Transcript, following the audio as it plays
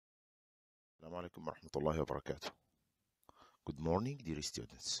Assalamu alaikum warahmatullahi wabarakatuh. Good morning, dear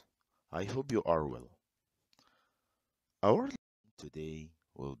students. I hope you are well. Our lesson today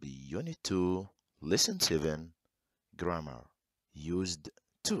will be Unit 2, Lesson 7, Grammar, Used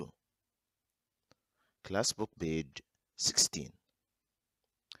to, Classbook page 16.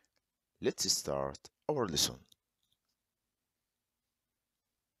 Let's start our lesson.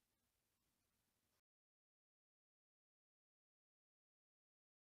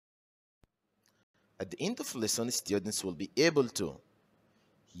 At the end of lesson, students will be able to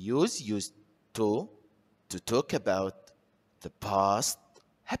use used to talk about the past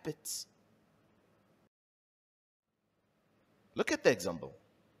habits. Look at the example.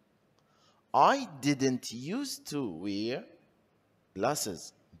 I didn't used to wear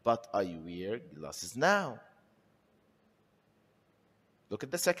glasses, but I wear glasses now. Look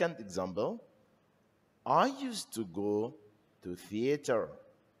at the second example. I used to go to theater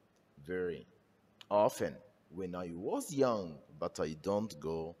very often when I was young, but I don't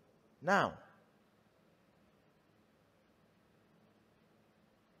go now.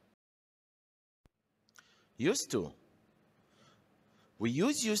 Used to. We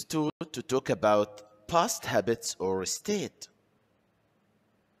use used to talk about past habits or state.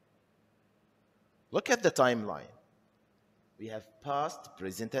 Look at the timeline. We have past,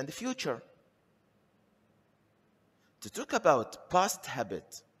 present, and future. To talk about past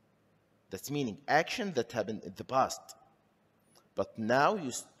habit, that's meaning action that happened in the past, but now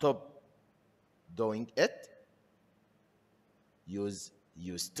you stop doing it, use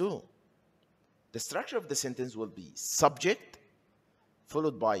used to. The structure of the sentence will be subject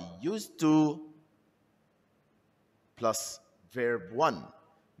followed by used to plus verb 1.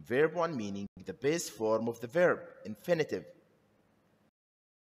 Verb 1 meaning the base form of the verb, infinitive.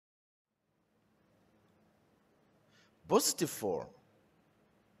 Positive form.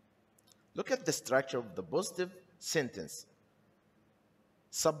 Look at the structure of the positive sentence.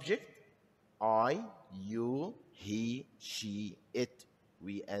 Subject, I, you, he, she, it,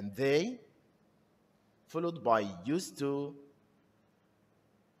 we, and they, followed by used to,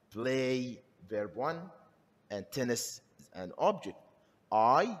 play, verb 1, and tennis, an object.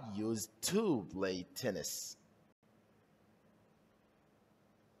 I used to play tennis.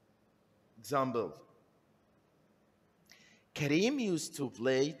 Example. Karim used to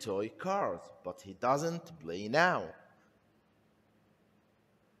play toy cars, but he doesn't play now.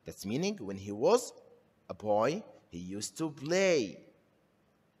 That's meaning when he was a boy, he used to play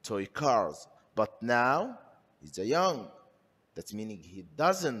toy cars, but now he's a young. That's meaning he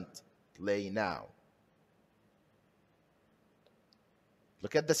doesn't play now.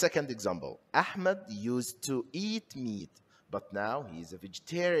 Look at the second example. Ahmed used to eat meat, but now he's a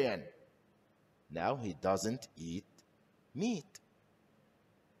vegetarian. Now he doesn't eat meat.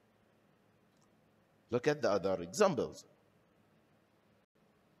 Look at the other examples.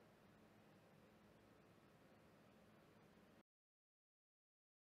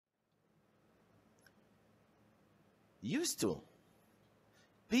 Used to.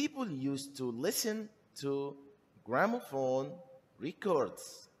 People used to listen to gramophone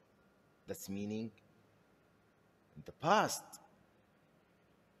records. That's meaning in the past.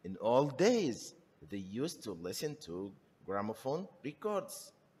 In old days, they used to listen to gramophone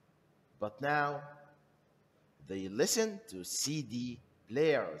records. But now, they listen to CD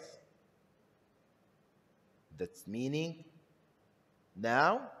players. That's meaning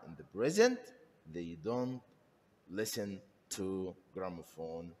now, in the present, they don't listen to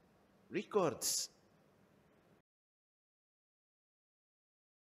gramophone records.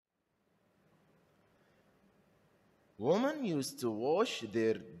 Women used to wash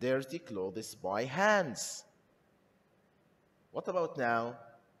their dirty clothes by hands. What about now?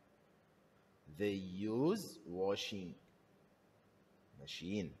 They use washing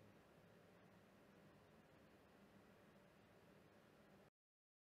machine.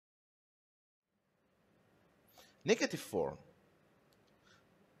 Negative form.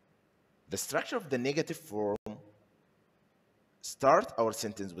 The structure of the negative form start our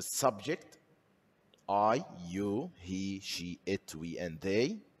sentence with subject, I, you, he, she, it, we, and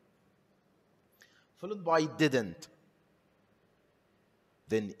they, followed by didn't,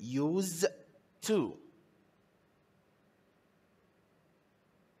 then use to,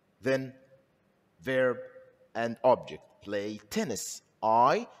 then verb and object, play tennis.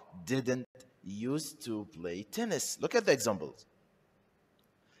 I didn't used to play tennis. Look at the examples.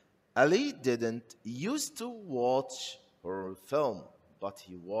 Ali didn't used to watch horror film, but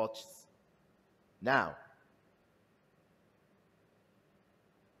he watches now.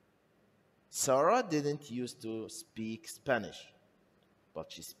 Sarah didn't used to speak Spanish,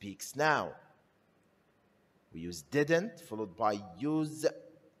 but she speaks now. We use didn't followed by use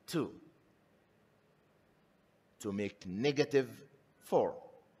to make negative form.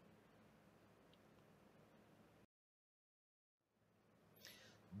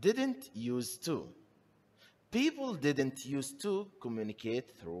 Didn't use to. People didn't used to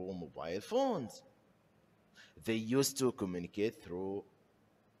communicate through mobile phones. They used to communicate through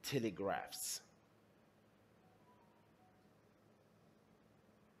telegraphs.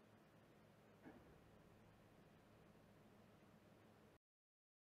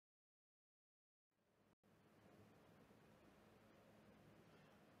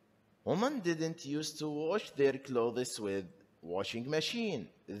 Women didn't used to wash their clothes with washing machine.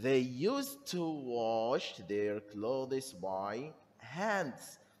 They used to wash their clothes by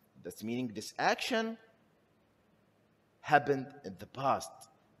hands. That's meaning this action happened in the past.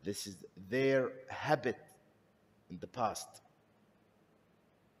 This is their habit in the past.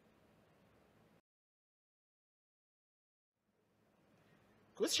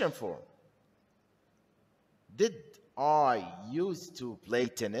 Question 4. Did I used to play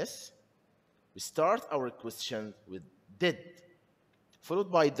tennis? We start our question with did,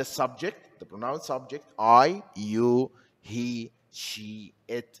 followed by the subject, the pronoun subject, I, you, he, she,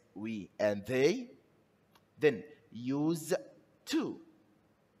 it, we, and they. Then use to,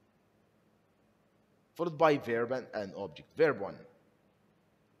 followed by verb and object. Verb 1.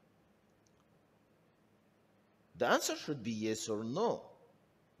 The answer should be yes or no.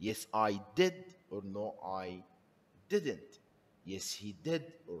 Yes, I did, or no, I didn't. Yes, he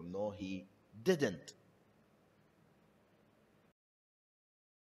did, or no, he didn't.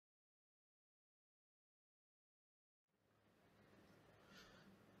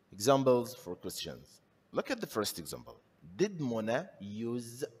 Examples for questions. Look at the first example. Did Mona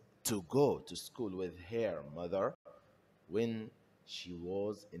use to go to school with her mother when she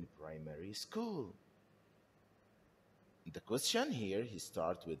was in primary school? The question here, he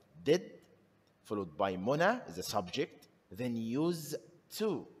starts with did, followed by Mona as a subject, then use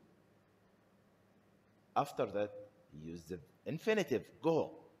to. After that, use the infinitive,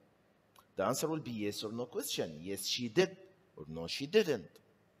 go. The answer will be yes or no question. Yes, she did, or no, she didn't.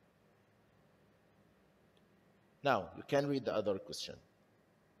 Now, you can read the other question.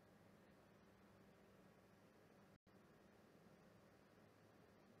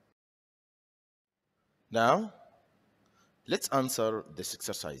 Now, let's answer this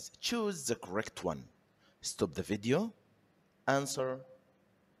exercise. Choose the correct one. Stop the video, answer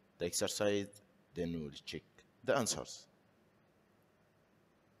the exercise, then we'll check the answers.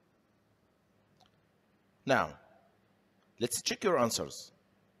 Now, let's check your answers.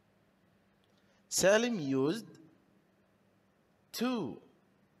 Salim used to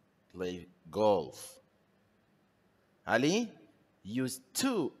play golf. Ali used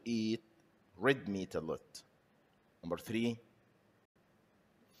to eat red meat a lot. Number 3,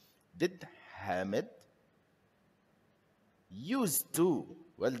 did Hamid used to?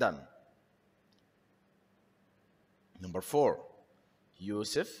 Well done. Number 4,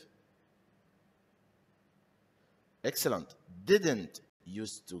 Yusuf. Excellent. Didn't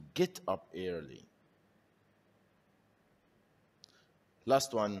used to get up early.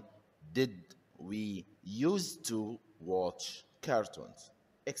 Last one, did we used to watch cartoons?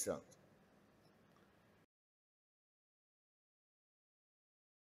 Excellent.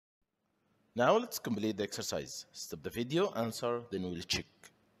 Now let's complete the exercise. Stop the video, answer, then we'll check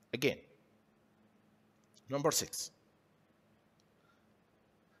again. Number 6.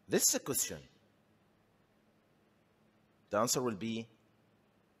 This is a question. The answer will be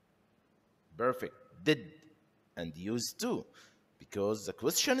perfect. Did and used to, because the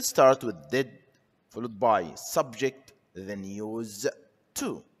question starts with did followed by subject, then use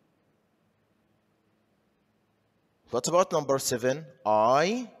to. What about number 7?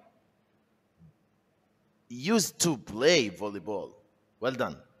 I used to play volleyball. Well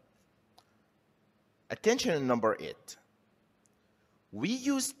done. Attention in number 8. We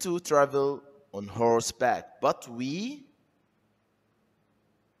used to travel on horseback, but we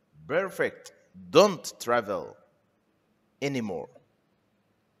perfect don't travel anymore.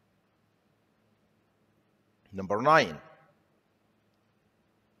 Number 9.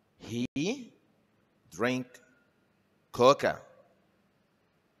 He drank coca.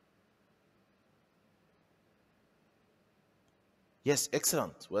 Yes,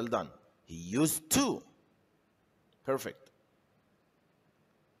 excellent. Well done. He used to. Perfect.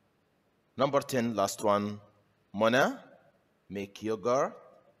 Number 10, last one. Mona make yogurt,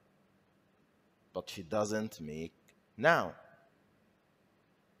 but she doesn't make now.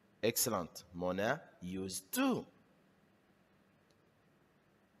 Excellent. Mona used to.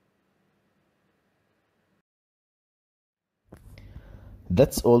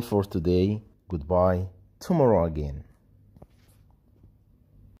 That's all for today. Goodbye. Tomorrow again.